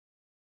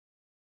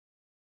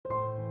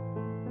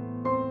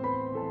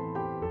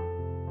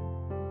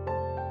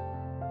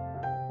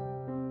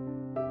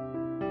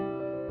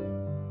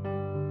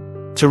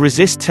To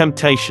resist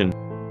temptation.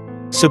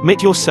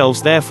 Submit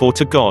yourselves therefore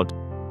to God.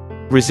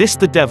 Resist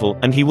the devil,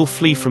 and he will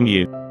flee from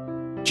you.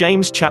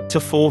 James chapter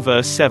 4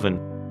 verse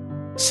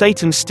 7.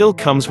 Satan still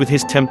comes with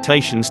his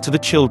temptations to the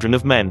children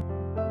of men.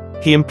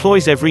 He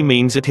employs every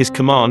means at his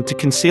command to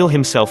conceal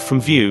himself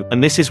from view,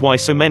 and this is why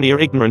so many are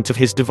ignorant of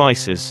his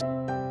devices.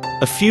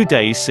 A few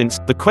days since,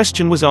 the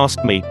question was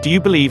asked me, do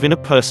you believe in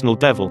a personal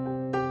devil?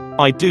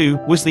 I do,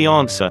 was the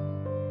answer.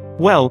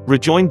 Well,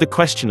 rejoined the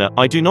questioner,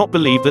 I do not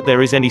believe that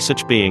there is any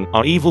such being.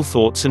 Our evil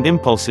thoughts and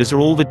impulses are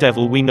all the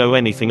devil we know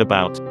anything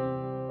about.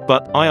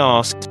 But, I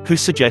asked, who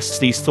suggests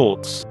these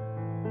thoughts?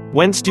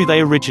 Whence do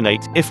they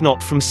originate, if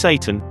not from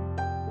Satan?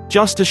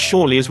 Just as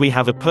surely as we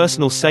have a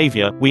personal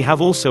savior, we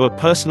have also a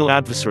personal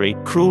adversary,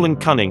 cruel and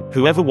cunning,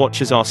 who ever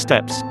watches our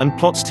steps, and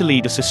plots to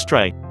lead us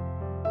astray.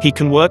 He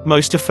can work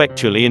most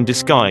effectually in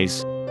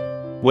disguise.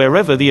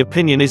 Wherever the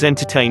opinion is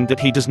entertained that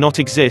he does not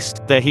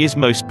exist, there he is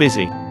most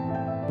busy.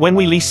 When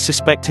we least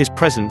suspect his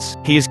presence,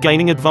 he is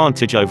gaining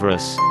advantage over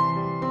us.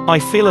 I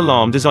feel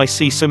alarmed as I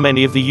see so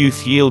many of the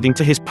youth yielding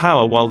to his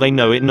power while they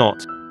know it not.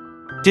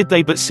 Did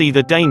they but see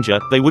the danger,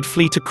 they would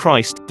flee to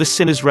Christ, the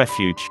sinner's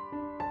refuge.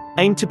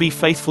 Aim to be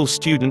faithful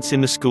students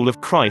in the school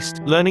of Christ,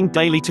 learning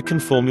daily to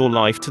conform your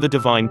life to the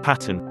divine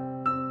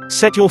pattern.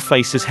 Set your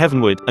faces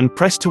heavenward, and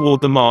press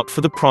toward the mark for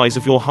the prize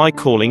of your high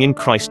calling in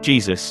Christ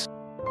Jesus.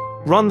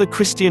 Run the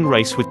Christian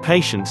race with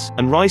patience,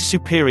 and rise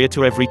superior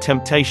to every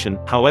temptation,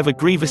 however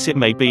grievous it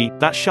may be,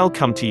 that shall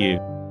come to you.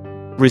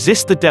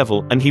 Resist the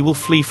devil, and he will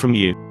flee from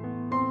you.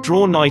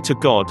 Draw nigh to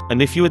God,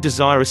 and if you are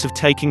desirous of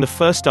taking the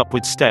first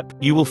upward step,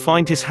 you will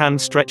find his hand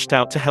stretched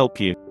out to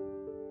help you.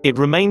 It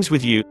remains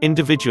with you,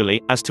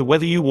 individually, as to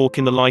whether you walk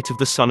in the light of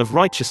the Sun of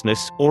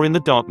Righteousness, or in the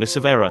darkness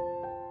of error.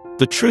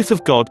 The truth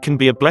of God can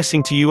be a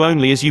blessing to you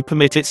only as you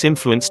permit its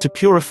influence to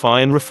purify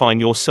and refine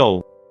your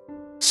soul.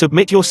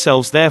 Submit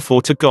yourselves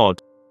therefore to God.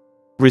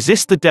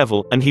 Resist the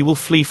devil, and he will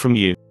flee from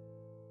you.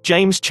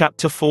 James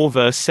chapter 4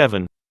 verse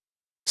 7.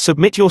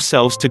 Submit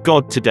yourselves to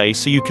God today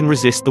so you can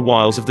resist the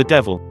wiles of the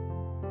devil.